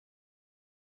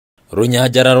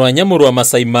Runyanjara rwa nyamu rwa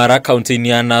Maasai Mara kaunti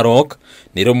ya Narok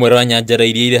ni rumwe rwa nyanjara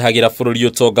iria irehagira bururi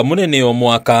utonga munene o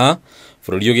mwaka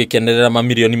bururi ugikenerera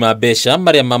mamilioni ma mbeca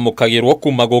maria mamukagirwo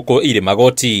kuma guku ire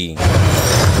magoti.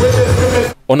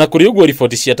 Ona kuri uguo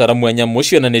riboti cia Ataaramu ya nyamu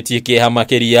cionanetie kieha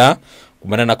makiria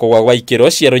kumana na kugwa gwa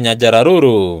ikiro cia runyanjara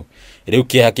ruru. Riu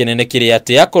kieha kinene kiri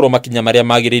ati akorwo makinya maria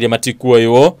magiriire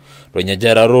matikuoywo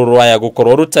runyanjara ruru waya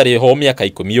gukorwo rutari ho miaka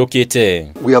 10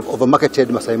 yukite. We have overmarketed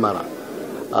Maasai Mara.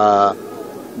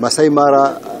 Maasai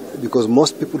Mara, because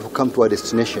most people who come to our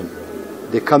destination,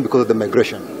 they come because of the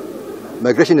migration.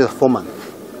 Migration is a 4-month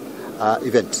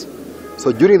event.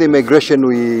 So during the migration,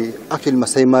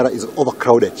 Maasai Mara is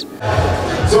overcrowded.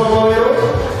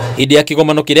 Hidi ya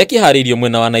kigomano kiria kiharirio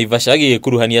mwena wa Naivasha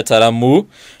gikuruhania Ataaramu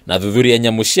na thuthuria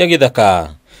nyamu cia githaka.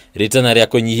 Ritana ria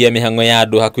kunyihia mihango ya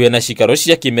andu hakuhe na cikaro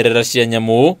cia kimerera cia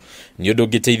nyamu ni undu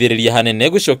ngiteithiriria hanene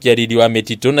gucokia riri wa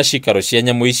mititu na cikaro cia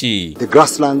nyamu ici. The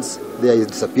grasslands there is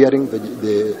disappearing,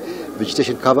 the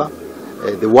vegetation cover,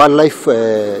 the wildlife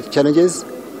challenges.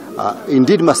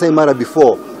 Indeed, Maasai Mara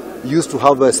before used to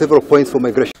have several points for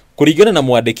migration. Kuringana na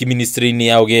mwandiki ministry-ini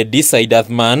ya ugendi Said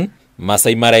Athman,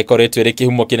 Maasai Mara ikoretwo iri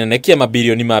kihumo kinene kia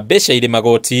mabilioni ma mbeca ire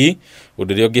magoti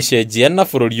undu rio gicenjia na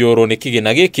bururi uru ni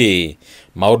kigina giki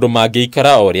maundu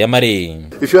mangiikara oria mari.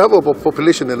 If you have a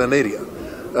population in an area,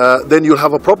 then you'll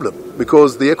have a problem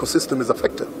because the ecosystem is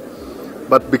affected.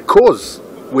 But because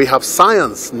we have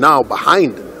science now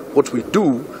behind what we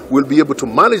do, we'll be able to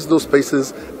manage those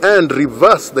spaces and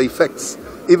reverse the effects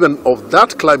even of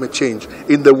that climate change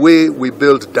in the way we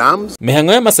build dams.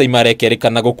 Mihango ya Maasai Mara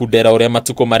ikerikana gukundera uria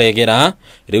matuko maregera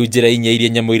riu njira inya iria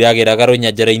nyamu irageraga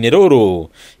runyanjaraini ruru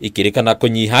ikirikana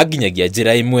kunyiha nginyagia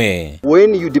njira imwe.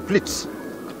 When you deplete,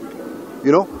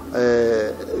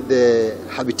 the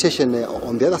habitation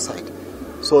on the other side,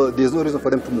 so there's no reason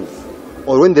for them to move.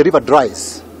 Or when the river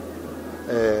dries,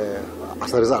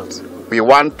 as a result. We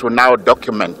want to now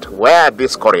document where are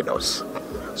these corridors,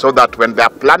 so that when they are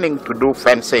planning to do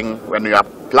fencing, when you are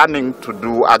planning to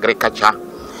do agriculture,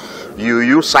 you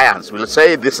use science. We'll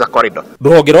say this is a corridor.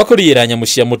 Ruhonge rwa kuriira nyamu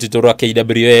cia mutitu rwa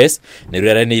KWS ni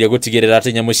rweranire gutigirira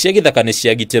ati nyamu cia githaka ni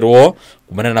ciagitirwo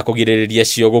kumana na kugiririria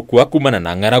cio gukua kumana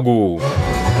na ng'aragu.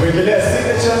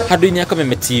 Handu-ini ya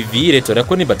Kameme TV ritwa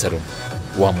riakwa ni Ataaramu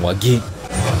wa Mwangi.